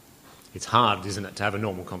It's hard, isn't it, to have a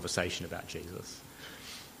normal conversation about Jesus?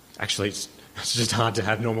 Actually, it's just hard to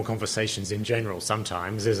have normal conversations in general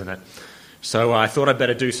sometimes, isn't it? So I thought I'd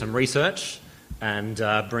better do some research and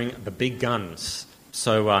bring the big guns.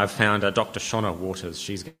 So I've found Dr. Shona Waters.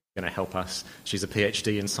 She's going to help us. She's a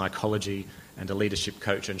PhD in psychology and a leadership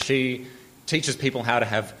coach, and she teaches people how to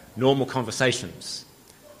have normal conversations.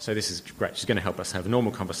 So this is great. She's going to help us have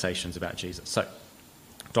normal conversations about Jesus. So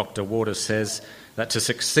Dr. Waters says that to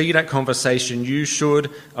succeed at conversation, you should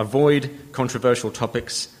avoid controversial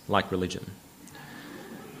topics like religion.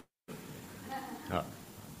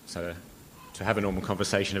 So to have a normal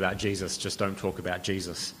conversation about Jesus, just don't talk about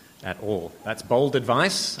Jesus at all. That's bold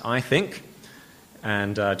advice, I think.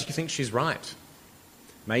 And do you think she's right?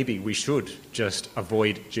 Maybe we should just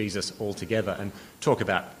avoid Jesus altogether and talk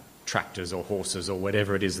about tractors or horses or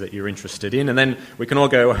whatever it is that you're interested in, and then we can all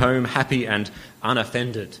go home happy and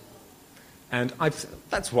unoffended. And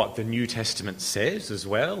that's what the New Testament says as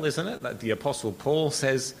well, isn't it? That the Apostle Paul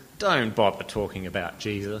says, don't bother talking about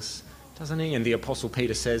Jesus, doesn't he? And the Apostle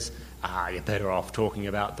Peter says, you're better off talking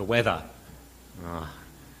about the weather.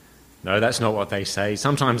 No, that's not what they say.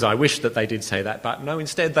 Sometimes I wish that they did say that, but no,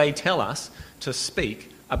 instead they tell us to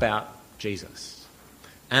speak about Jesus.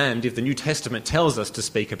 And if the New Testament tells us to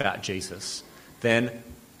speak about Jesus, then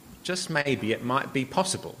just maybe it might be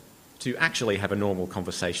possible to actually have a normal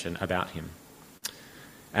conversation about him.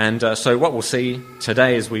 And so what we'll see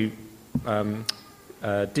today as we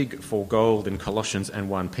dig for gold in Colossians and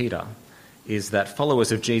 1 Peter is that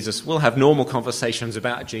followers of Jesus will have normal conversations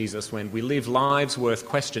about Jesus when we live lives worth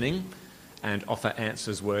questioning and offer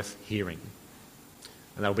answers worth hearing.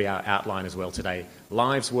 And that'll be our outline as well today.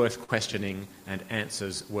 Lives worth questioning and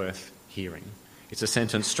answers worth hearing. It's a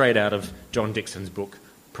sentence straight out of John Dixon's book,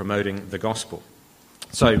 Promoting the Gospel.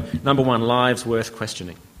 So, number one, lives worth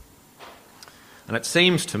questioning. And it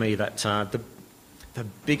seems to me that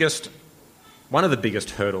one of the biggest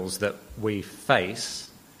hurdles that we face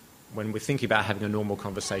when we're thinking about having a normal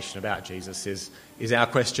conversation about Jesus is our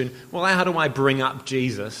question, well, how do I bring up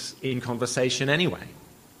Jesus in conversation anyway?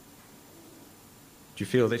 Do you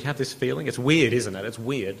feel that you have this feeling? It's weird, isn't it? It's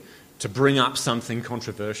weird to bring up something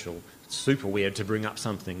controversial. It's super weird to bring up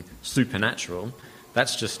something supernatural.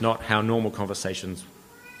 That's just not how normal conversations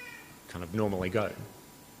kind of normally go.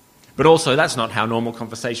 But also, that's not how normal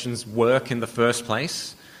conversations work in the first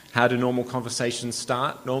place. How do normal conversations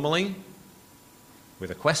start normally? With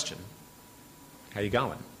a question. How you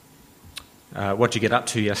going? What'd you get up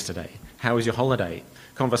to yesterday? How was your holiday?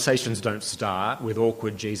 Conversations don't start with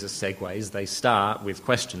awkward Jesus segues. They start with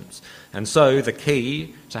questions. And so the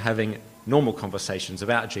key to having normal conversations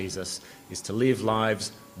about Jesus is to live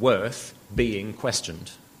lives worth being questioned.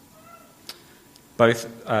 Both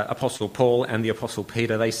Apostle Paul and the Apostle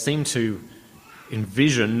Peter, they seem to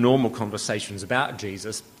envision normal conversations about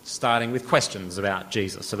Jesus starting with questions about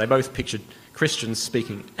Jesus. So they both pictured Christians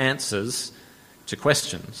speaking answers to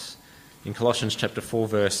questions. In Colossians chapter 4,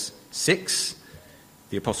 verse 6,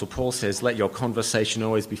 the Apostle Paul says, "Let your conversation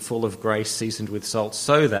always be full of grace, seasoned with salt,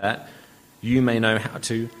 so that you may know how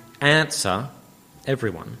to answer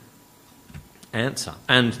everyone." Answer.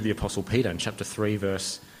 And the Apostle Peter in chapter 3,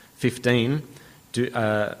 verse 15,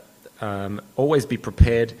 always be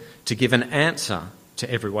prepared to give an answer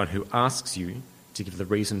to everyone who asks you to give the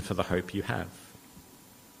reason for the hope you have.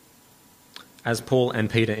 As Paul and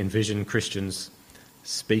Peter envision Christians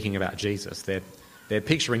speaking about Jesus, they're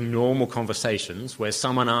picturing normal conversations where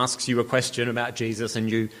someone asks you a question about Jesus and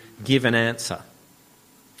you give an answer.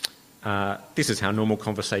 This is how normal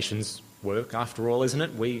conversations work, after all, isn't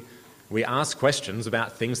it? We ask questions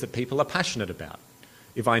about things that people are passionate about.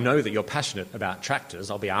 If I know that you're passionate about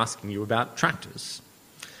tractors, I'll be asking you about tractors.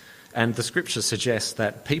 And the scripture suggests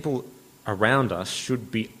that people around us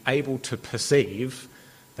should be able to perceive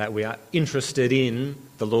that we are interested in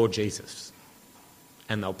the Lord Jesus.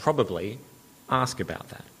 And they'll probably ask about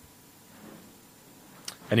that.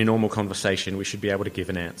 And in normal conversation, we should be able to give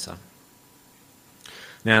an answer.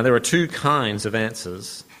 Now, there are two kinds of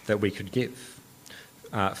answers that we could give.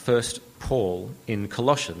 First, Paul in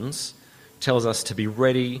Colossians tells us to be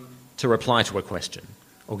ready to reply to a question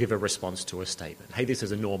or give a response to a statement. Hey, this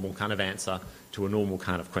is a normal kind of answer to a normal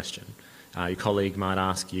kind of question. Your colleague might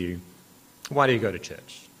ask you, why do you go to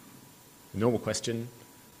church? A normal question,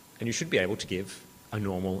 and you should be able to give a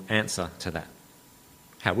normal answer to that.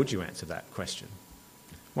 How would you answer that question?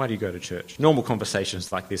 Why do you go to church? Normal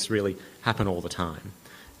conversations like this really happen all the time.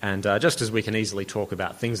 And just as we can easily talk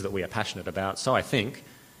about things that we are passionate about, so I think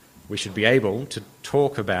we should be able to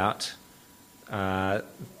talk about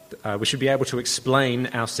we should be able to explain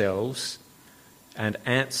ourselves and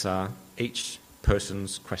answer each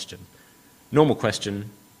person's question. Normal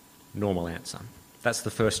question, normal answer. That's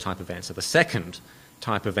the first type of answer. The second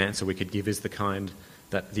type of answer we could give is the kind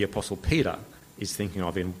that the Apostle Peter is thinking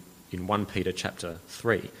of in 1 Peter chapter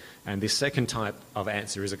 3. And this second type of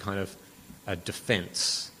answer is a kind of a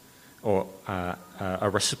defense or a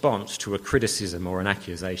response to a criticism or an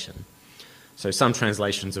accusation. So some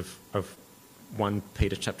translations of 1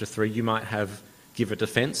 Peter chapter 3, you might have give a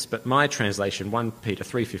defense, but my translation, 1 Peter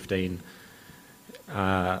 3:15,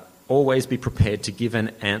 always be prepared to give an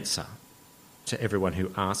answer to everyone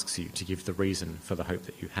who asks you to give the reason for the hope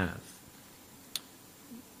that you have.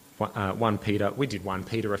 1 Peter, we did 1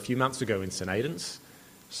 Peter a few months ago in St. Aidan's,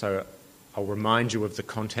 so I'll remind you of the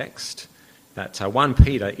context that 1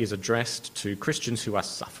 Peter is addressed to Christians who are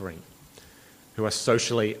suffering, who are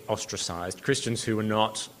socially ostracised, Christians who are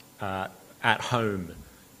not at home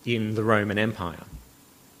in the Roman Empire.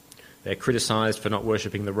 They're criticised for not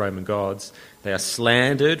worshipping the Roman gods. They are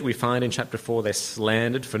slandered. We find in chapter 4 they're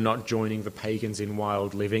slandered for not joining the pagans in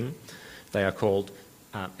wild living. They are called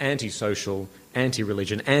anti-social,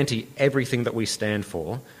 anti-religion, anti-everything that we stand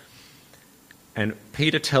for. And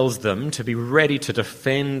Peter tells them to be ready to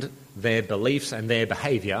defend their beliefs and their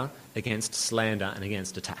behaviour against slander and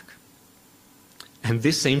against attack. And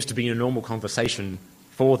this seems to be a normal conversation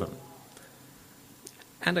for them.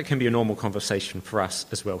 And it can be a normal conversation for us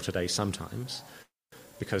as well today sometimes,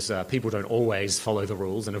 because people don't always follow the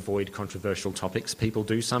rules and avoid controversial topics. People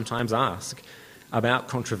do sometimes ask about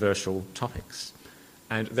controversial topics.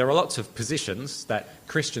 And there are lots of positions that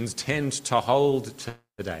Christians tend to hold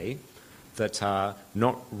today that are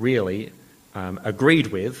not really agreed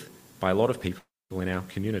with by a lot of people in our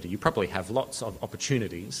community. You probably have lots of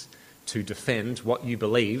opportunities to defend what you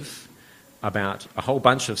believe about a whole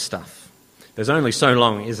bunch of stuff. There's only so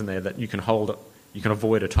long, isn't there, that you can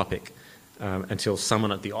avoid a topic until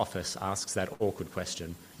someone at the office asks that awkward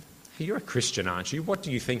question. Hey, you're a Christian, aren't you? What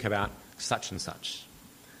do you think about such and such?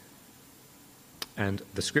 And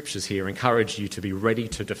the scriptures here encourage you to be ready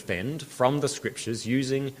to defend from the scriptures,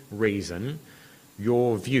 using reason,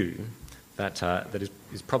 your view that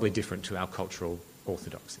is probably different to our cultural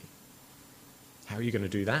orthodoxy. How are you going to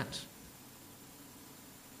do that?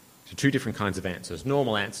 So two different kinds of answers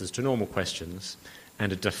to normal questions,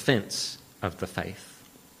 and a defence of the faith.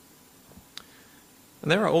 And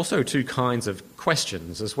there are also two kinds of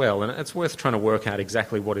questions as well, and it's worth trying to work out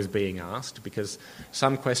exactly what is being asked, because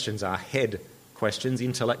some questions are head questions,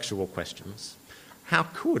 intellectual questions. How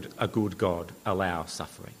could a good God allow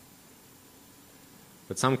suffering?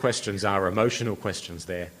 But some questions are emotional questions,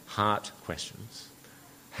 they're heart questions.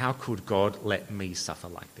 How could God let me suffer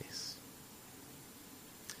like this?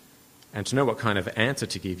 And to know what kind of answer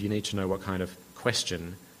to give, you need to know what kind of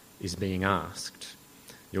question is being asked.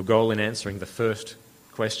 Your goal in answering the first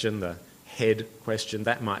question, the head question,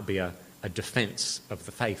 that might be a defence of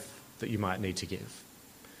the faith that you might need to give.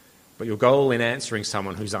 But your goal in answering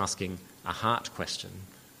someone who's asking a heart question,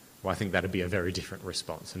 well, I think that would be a very different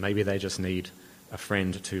response. And maybe they just need a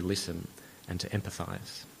friend to listen and to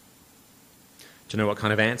empathise. To know what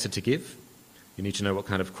kind of answer to give, you need to know what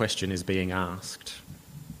kind of question is being asked.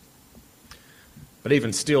 But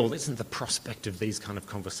even still, isn't the prospect of these kind of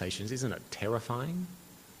conversations, isn't it terrifying?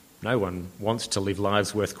 No one wants to live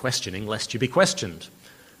lives worth questioning lest you be questioned.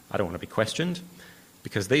 I don't want to be questioned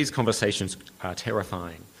because these conversations are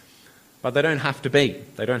terrifying. But they don't have to be.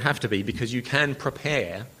 They don't have to be, because you can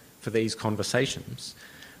prepare for these conversations.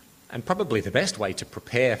 And probably the best way to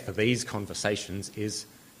prepare for these conversations is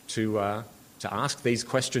to ask these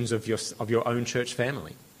questions of your own church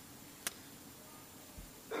family.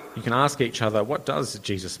 You can ask each other, what does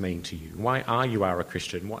Jesus mean to you? Why are you a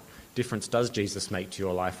Christian? What difference does Jesus make to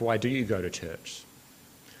your life? Why do you go to church?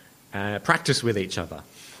 Practice with each other.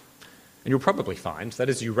 And you'll probably find that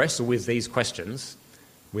as you wrestle with these questions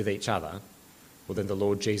with each other, well, then the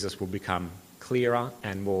Lord Jesus will become clearer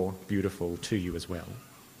and more beautiful to you as well.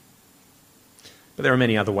 But there are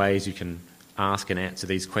many other ways you can ask and answer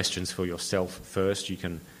these questions for yourself first. You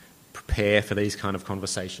can prepare for these kind of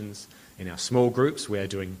conversations. In our small groups, we are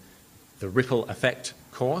doing the Ripple Effect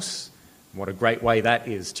course. What a great way that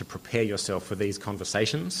is to prepare yourself for these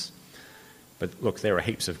conversations. But look, there are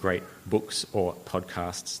heaps of great books or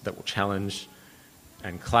podcasts that will challenge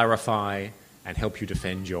and clarify and help you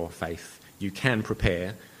defend your faith. You can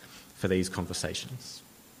prepare for these conversations.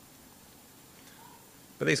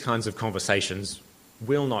 But these kinds of conversations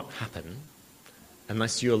will not happen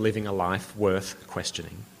unless you're living a life worth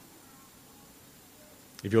questioning.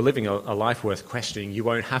 If you're living a life worth questioning, you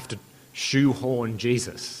won't have to shoehorn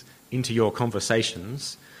Jesus into your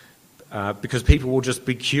conversations because people will just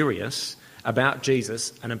be curious about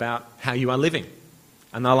Jesus and about how you are living.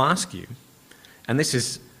 And they'll ask you. And this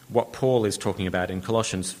is what Paul is talking about in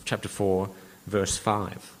Colossians chapter 4, verse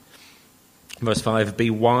 5. Verse 5, be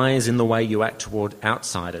wise in the way you act toward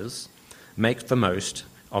outsiders. Make the most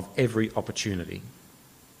of every opportunity.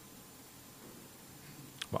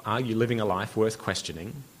 Well, are you living a life worth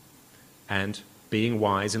questioning and being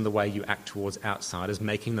wise in the way you act towards outsiders,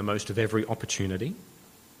 making the most of every opportunity?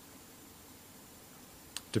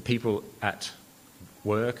 Do people at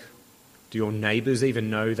work, do your neighbours even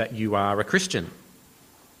know that you are a Christian?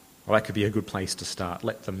 Well, that could be a good place to start.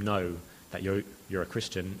 Let them know that you're a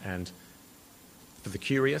Christian, and for the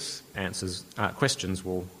curious, questions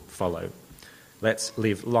will follow. Let's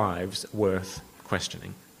live lives worth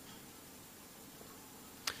questioning.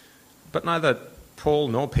 But neither Paul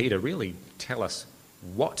nor Peter really tell us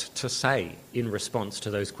what to say in response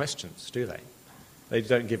to those questions, do they? They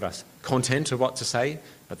don't give us content of what to say,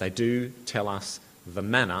 but they do tell us the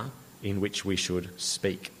manner in which we should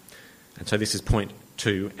speak. And so this is point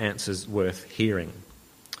 2, answers worth hearing.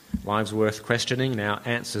 Lives worth questioning, now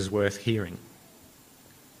answers worth hearing.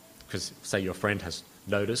 Because say your friend has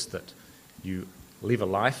noticed that you live a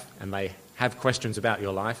life and they have questions about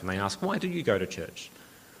your life and they ask, why do you go to church?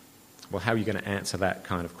 Well, how are you going to answer that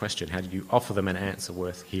kind of question? How do you offer them an answer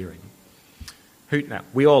worth hearing? Now,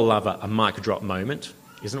 we all love a mic drop moment,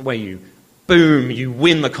 isn't it? Where you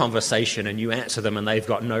win the conversation and you answer them and they've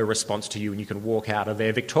got no response to you and you can walk out of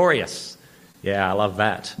there victorious. Yeah, I love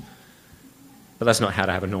that. But that's not how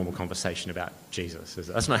to have a normal conversation about Jesus, is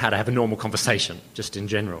it? That's not how to have a normal conversation, just in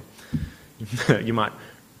general. You might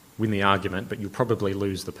win the argument, but you'll probably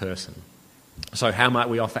lose the person. So how might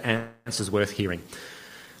we offer answers worth hearing?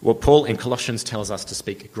 Well, Paul in Colossians tells us to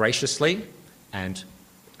speak graciously, and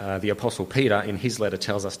the Apostle Peter in his letter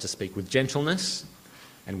tells us to speak with gentleness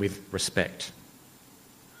and with respect.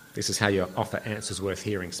 This is how you offer answers worth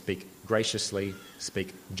hearing. Speak graciously,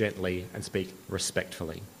 speak gently, and speak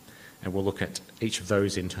respectfully. And we'll look at each of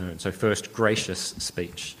those in turn. So first, gracious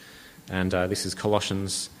speech. And this is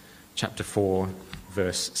Colossians chapter 4,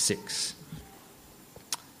 verse 6.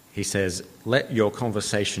 He says, let your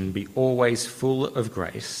conversation be always full of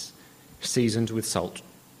grace, seasoned with salt,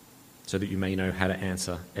 so that you may know how to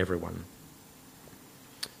answer everyone.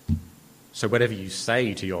 So whatever you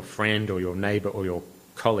say to your friend or your neighbour or your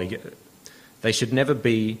colleague, they should never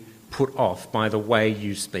be put off by the way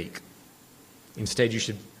you speak. Instead, you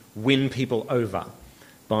should win people over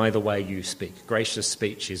by the way you speak. Gracious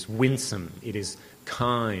speech is winsome, it is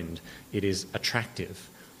kind, it is attractive.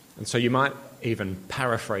 And so you might even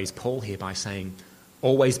paraphrase Paul here by saying,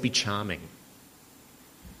 always be charming.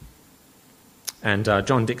 And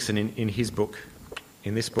John Dixon in his book,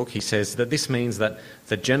 in this book, he says that this means that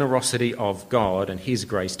the generosity of God and his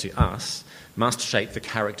grace to us must shape the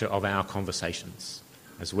character of our conversations,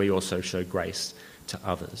 as we also show grace to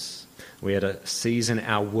others. We are to season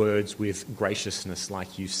our words with graciousness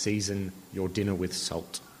like you season your dinner with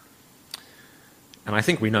salt. And I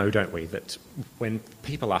think we know, don't we, that when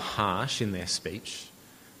people are harsh in their speech,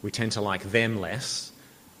 we tend to like them less,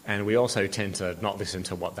 and we also tend to not listen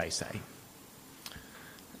to what they say.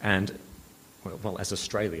 And, well, as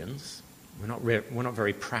Australians, we're not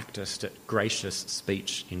very practiced at gracious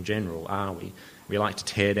speech in general, are we? We like to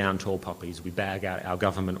tear down tall poppies, we bag out our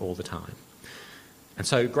government all the time. And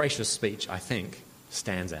so gracious speech, I think,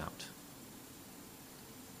 stands out.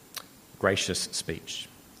 Gracious speech.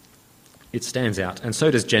 It stands out, and so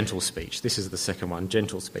does gentle speech. This is the second one,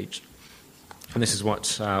 gentle speech. And this is what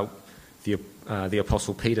the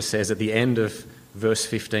Apostle Peter says at the end of verse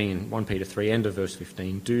 15, 1 Peter 3, end of verse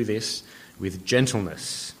 15, do this with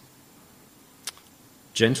gentleness.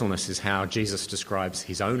 Gentleness is how Jesus describes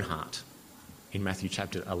his own heart. In Matthew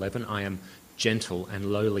chapter 11, I am gentle and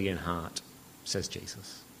lowly in heart, says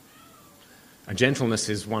Jesus. And gentleness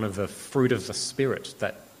is one of the fruit of the Spirit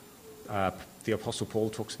that the Apostle Paul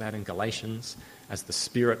talks about in Galatians. As the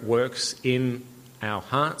Spirit works in our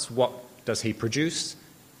hearts, what does he produce?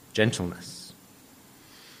 Gentleness.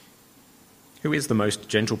 Who is the most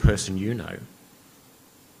gentle person you know?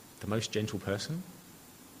 The most gentle person?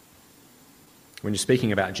 When you're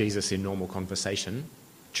speaking about Jesus in normal conversation,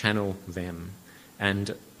 channel them.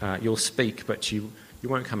 And you'll speak, but you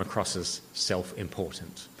won't come across as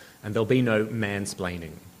self-important. And there'll be no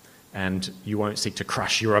mansplaining. And you won't seek to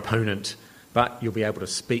crush your opponent, but you'll be able to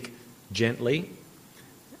speak gently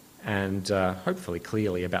and hopefully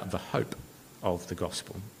clearly about the hope of the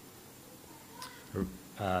gospel.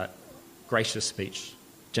 Gracious speech,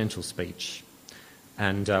 gentle speech.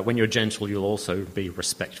 And when you're gentle, you'll also be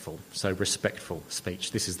respectful. So respectful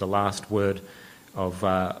speech. This is the last word of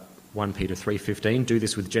 1 Peter 3:15. Do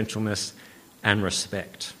this with gentleness and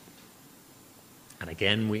respect. And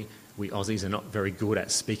again, we We Aussies are not very good at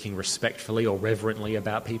speaking respectfully or reverently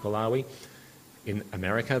about people, are we? In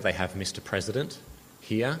America, they have Mr. President.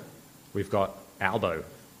 Here, we've got Albo.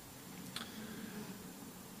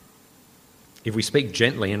 If we speak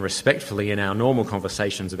gently and respectfully in our normal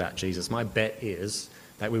conversations about Jesus, my bet is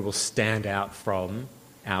that we will stand out from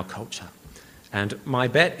our culture. And my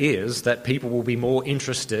bet is that people will be more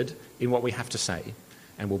interested in what we have to say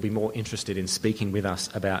and will be more interested in speaking with us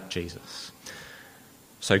about Jesus.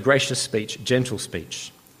 So gracious speech, gentle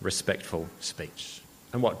speech, respectful speech.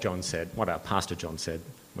 And what John said, what our pastor John said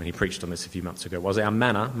when he preached on this a few months ago was our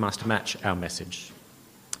manner must match our message.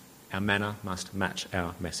 Our manner must match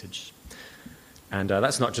our message. And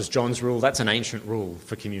that's not just John's rule, that's an ancient rule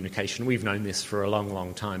for communication. We've known this for a long,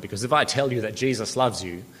 long time, because if I tell you that Jesus loves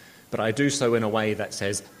you, but I do so in a way that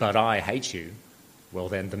says, but I hate you, well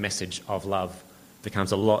then the message of love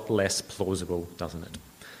becomes a lot less plausible, doesn't it?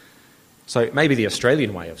 So maybe the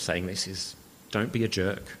Australian way of saying this is, don't be a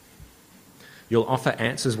jerk. You'll offer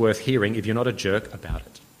answers worth hearing if you're not a jerk about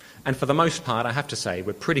it. And for the most part, I have to say,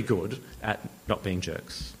 we're pretty good at not being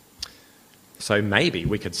jerks. So maybe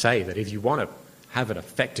we could say that if you want to have an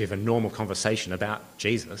effective and normal conversation about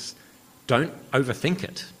Jesus, don't overthink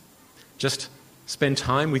it. Just spend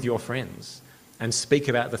time with your friends and speak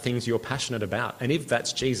about the things you're passionate about. And if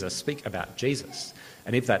that's Jesus, speak about Jesus.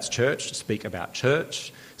 And if that's church, speak about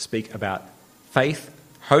church, speak about faith,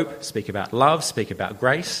 hope, speak about love, speak about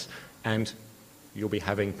grace, and you'll be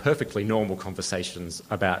having perfectly normal conversations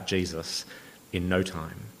about Jesus in no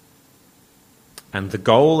time. And the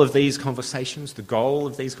goal of these conversations,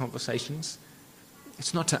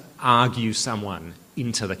 it's not to argue someone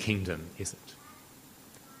into the kingdom, is it?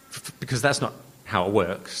 Because that's not how it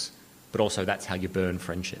works, but also that's how you burn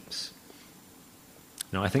friendships.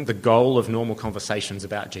 No, I think the goal of normal conversations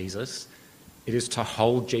about Jesus, it is to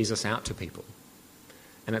hold Jesus out to people.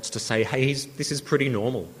 And it's to say, hey, this is pretty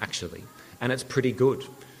normal, actually, and it's pretty good.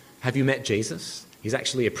 Have you met Jesus? He's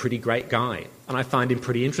actually a pretty great guy, and I find him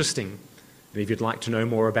pretty interesting. And if you'd like to know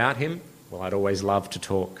more about him, well, I'd always love to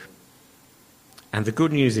talk. And the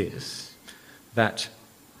good news is that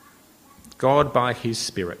God, by his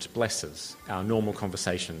Spirit, blesses our normal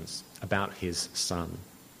conversations about his Son.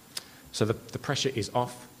 So the pressure is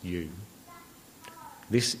off you.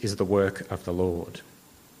 This is the work of the Lord.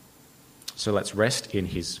 So let's rest in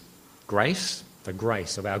his grace, the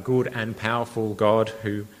grace of our good and powerful God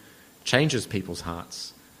who changes people's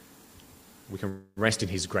hearts. We can rest in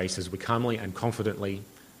his grace as we calmly and confidently,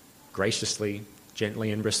 graciously,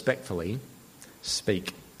 gently and respectfully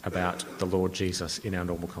speak about the Lord Jesus in our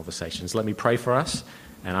normal conversations. Let me pray for us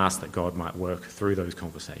and ask that God might work through those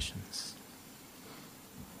conversations.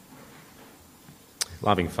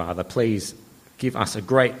 Loving Father, please give us a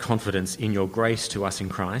great confidence in your grace to us in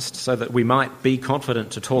Christ so that we might be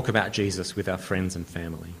confident to talk about Jesus with our friends and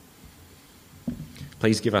family.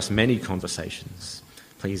 Please give us many conversations.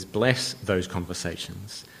 Please bless those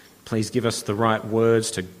conversations. Please give us the right words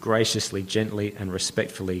to graciously, gently and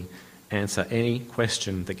respectfully answer any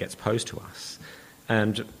question that gets posed to us.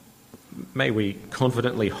 And may we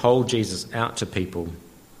confidently hold Jesus out to people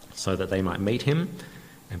so that they might meet him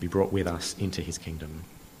and be brought with us into his kingdom.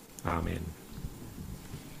 Amen.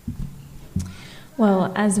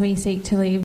 Well, as we seek to live